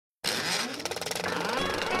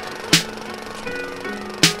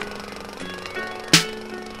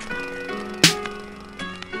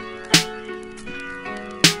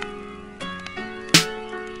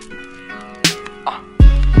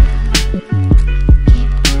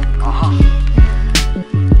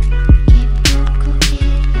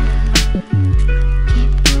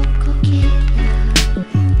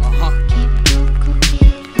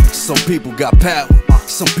got power,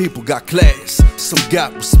 some people got class, some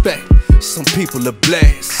got respect, some people are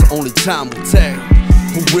blast. Only time will tell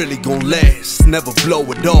who really gon' last. Never blow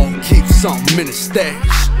it all, keep something in the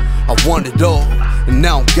stash. I want it all, and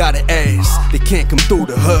now I don't gotta ask. They can't come through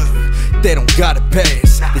the hood, they don't gotta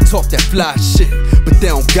pass. They talk that fly shit, but they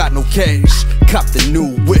don't got no cash. Cop the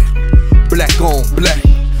new whip, black on black,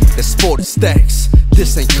 that's for the stacks.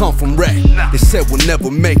 This ain't come from rap. They said we'll never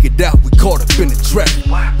make it out, we caught up in the trap.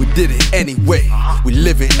 We did it anyway, we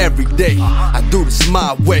living every day. I do this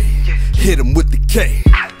my way, hit 'em with the K.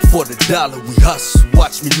 For the dollar we hustle,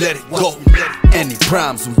 watch me let it go. Any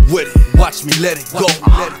primes we with it, watch me let it go.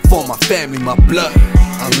 For my family, my blood,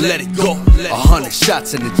 I'll let it go. 100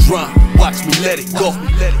 shots in the drum, watch me let it go.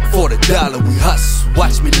 For the dollar we hustle,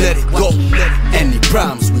 watch me let it go. Any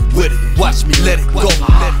primes we with it, watch me let it go.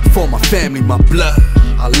 For my family, my blood,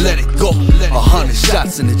 I'll let it go. 100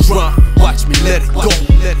 shots in the drum, watch me let it go.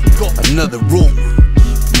 Another room,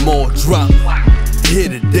 more drama. Here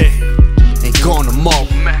today, ain't gone tomorrow.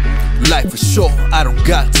 Life is short, I don't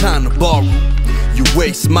got time to borrow. You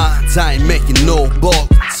waste mine, I ain't making no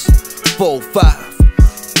bargains.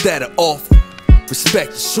 4-5, that'll offer.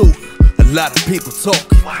 Respect the shooter, a lot of people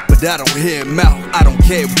talking, but I don't hear them out, I don't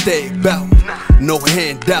care what they about. No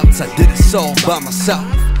handouts, I did it all by myself.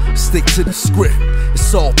 Stick to the script,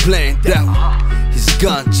 it's all planned out. His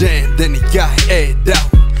gun jammed, then he got aired out.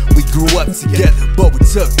 We grew up together, but we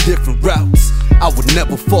took different routes. I would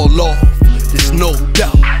never fall off, there's no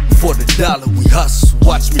doubt. For the dollar we hustle,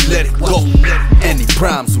 watch me let it go. Any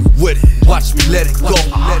primes we with it, watch me let it go.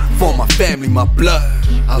 For my family, my blood,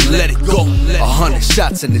 I'll let it go. 100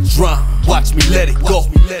 shots in the drum, watch me let it go.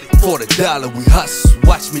 For the dollar we hustle,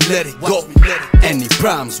 watch me let it go. Any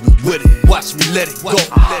primes we with it, watch me let it go.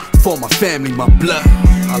 For my family, my blood,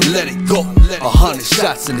 I'll let it go. 100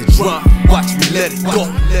 shots in the drum, watch me let it go.